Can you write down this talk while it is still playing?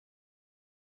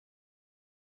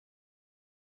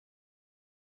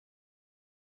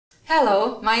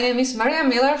Hello, my name is Maria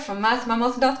Miller from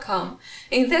mathmammoth.com.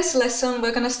 In this lesson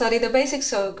we're going to study the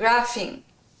basics of graphing.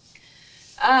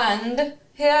 And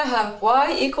here I have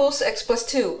y equals x plus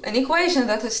 2, an equation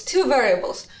that has two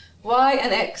variables, y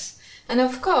and x. And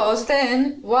of course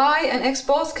then y and x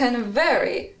both can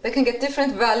vary. They can get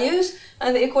different values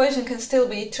and the equation can still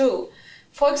be true.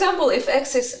 For example, if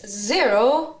x is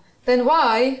 0, then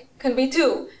y can be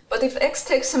 2. But if x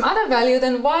takes some other value,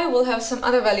 then y will have some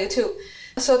other value too.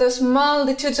 So there's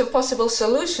multitudes of possible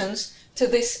solutions to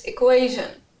this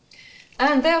equation.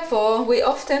 And therefore, we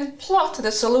often plot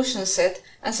the solution set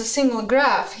as a single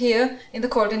graph here in the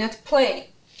coordinate plane.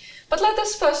 But let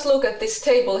us first look at this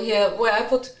table here where I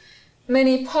put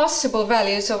many possible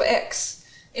values of x.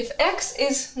 If x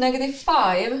is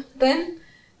 -5, then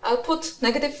I'll put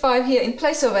 -5 here in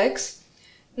place of x.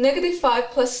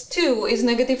 -5 plus 2 is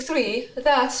 -3.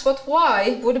 That's what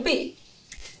y would be.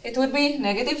 It would be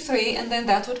 -3, and then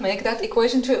that would make that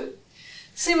equation true.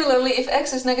 Similarly, if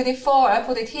x is -4, I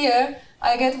put it here,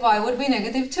 I get y would be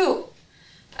 -2.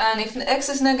 And if x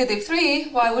is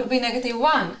 -3, y would be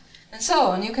 -1, and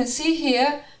so on. You can see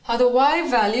here how the y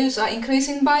values are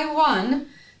increasing by 1.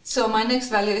 So my next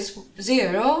value is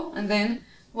 0, and then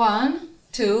 1,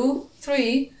 2,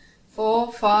 3,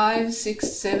 4, 5,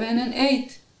 6, 7, and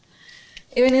 8.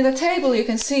 Even in the table you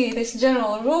can see this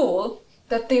general rule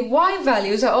that the y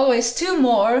values are always 2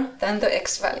 more than the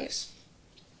x values.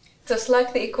 Just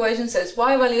like the equation says,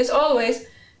 y value is always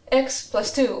x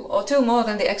plus 2, or 2 more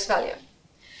than the x value.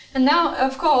 And now,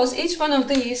 of course, each one of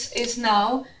these is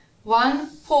now one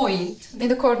point in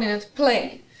the coordinate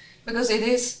plane, because it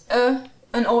is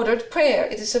an ordered pair.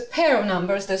 It is a pair of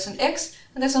numbers. There's an x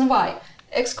and there's an y.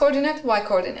 X coordinate, y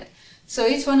coordinate. So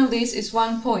each one of these is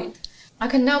one point. I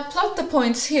can now plot the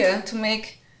points here to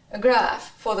make a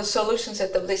graph for the solution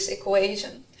set of this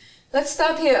equation. Let's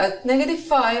start here at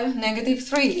 -5,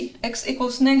 -3. X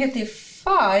equals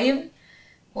 -5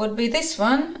 would be this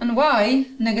one, and y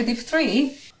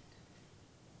 -3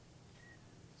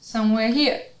 somewhere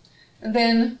here. And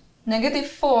then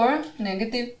 -4,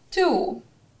 -2.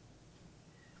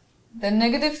 Then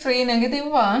 -3,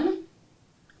 -1,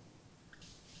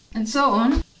 and so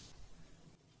on.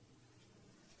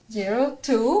 0,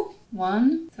 2,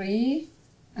 1, 3,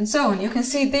 and so on. You can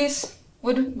see this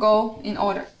would go in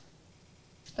order.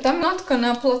 But I'm not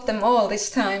gonna plot them all this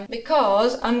time,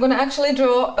 because I'm gonna actually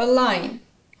draw a line.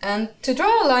 And to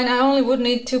draw a line I only would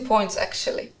need 2 points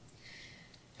actually.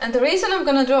 And the reason I'm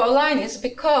gonna draw a line is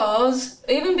because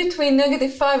even between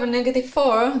 -5 and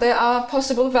 -4 there are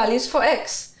possible values for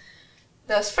x.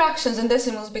 There's fractions and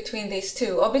decimals between these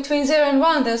two, or between 0 and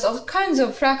 1 there's all kinds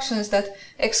of fractions that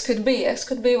x could be. X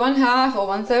could be 1/2 or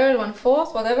 1/3,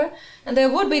 1/4, whatever, and there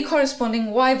would be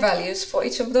corresponding y values for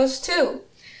each of those too.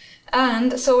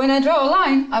 And so when I draw a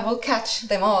line, I will catch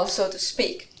them all, so to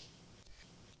speak.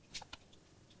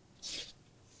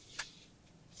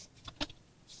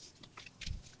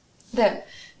 There.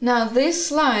 Now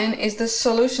this line is the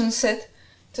solution set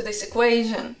to this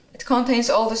equation. It contains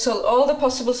all the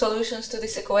possible solutions to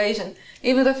this equation,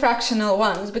 even the fractional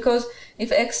ones, because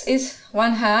if x is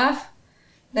 1/2,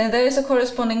 then there is a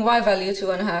corresponding y value to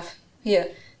 1/2 here,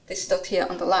 this dot here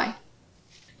on the line.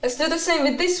 Let's do the same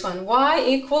with this one, y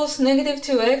equals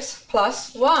 -2x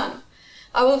plus 1.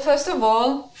 I will first of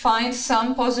all find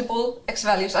some possible x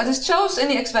values. I just chose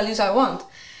any x values I want,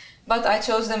 but I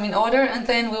chose them in order, and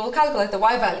then we will calculate the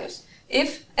y values.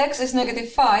 If x is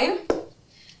 -5,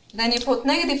 then you put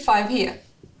 -5 here,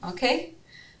 okay?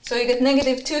 So you get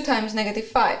 -2 times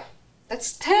 -5.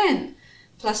 That's 10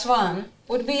 plus 1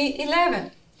 would be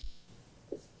 11.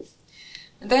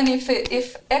 And then if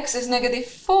x is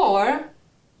 -4,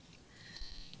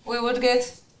 we would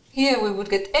get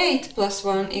 8 plus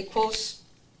 1 equals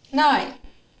 9.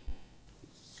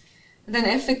 And then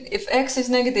if x is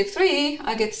 -3,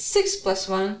 I get 6 plus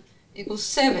 1 equals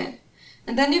 7.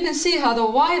 And then you can see how the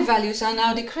y values are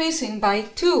now decreasing by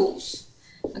 2's.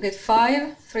 I get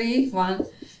 5, 3, 1,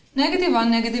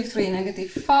 -1, -3,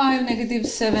 -5,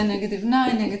 -7,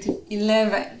 -9,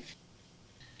 -11.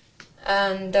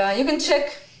 And you can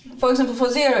check, for example, for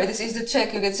 0, it is easy to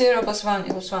check. You get 0 plus 1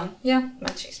 equals 1. Yeah,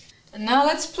 matches. And now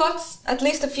let's plot at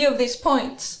least a few of these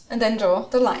points and then draw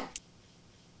the line.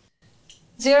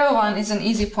 0, 1 is an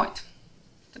easy point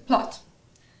to plot.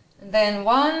 And then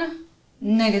 1,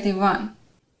 -1.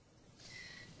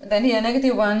 And then here,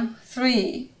 -1,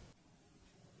 3.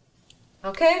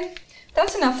 Okay,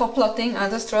 that's enough for plotting. I'll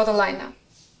just draw the line now.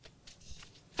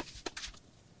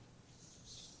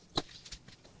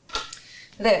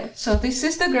 There, so this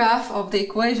is the graph of the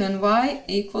equation y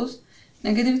equals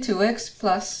 -2x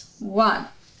plus 1.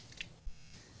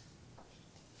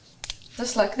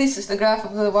 just like this is the graph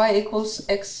of the y equals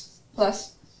x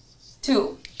plus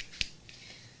 2.